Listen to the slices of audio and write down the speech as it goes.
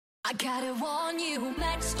I gotta warn you,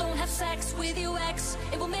 Max, don't have sex with your ex.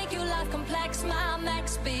 It will make your life complex, my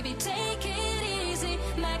Max, baby, take it easy.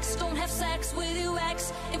 Max, don't have sex with your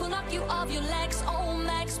ex. It will knock you off your legs. Oh,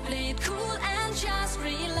 Max, play it cool and just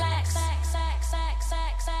relax.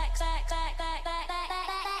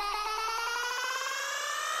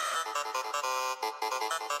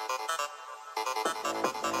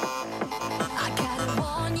 I gotta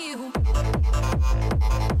warn you.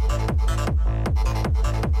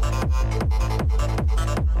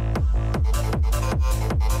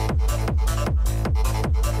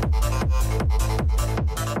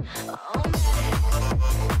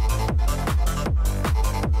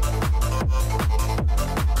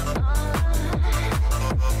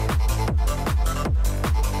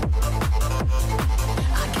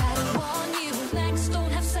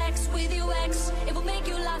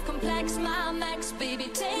 Baby,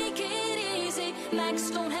 take it easy.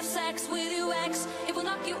 Max, don't have sex with your ex. It will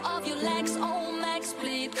knock you off your legs. Oh, Max,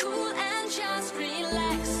 play it cool and just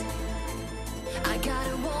relax. I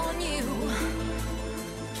gotta warn you,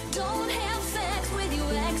 don't have sex with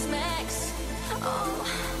your ex, Max. Oh,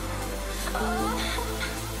 oh.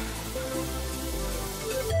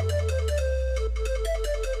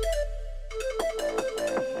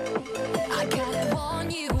 I gotta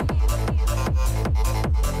warn you.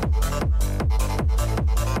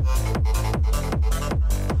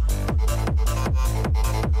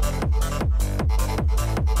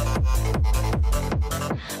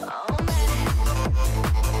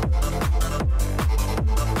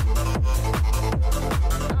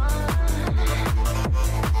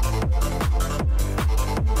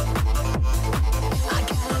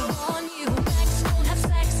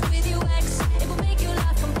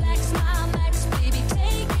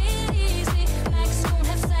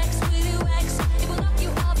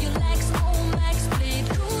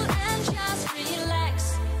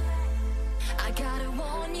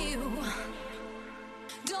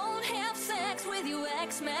 Don't have sex with your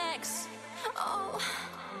ex, Max. Oh,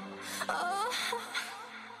 oh.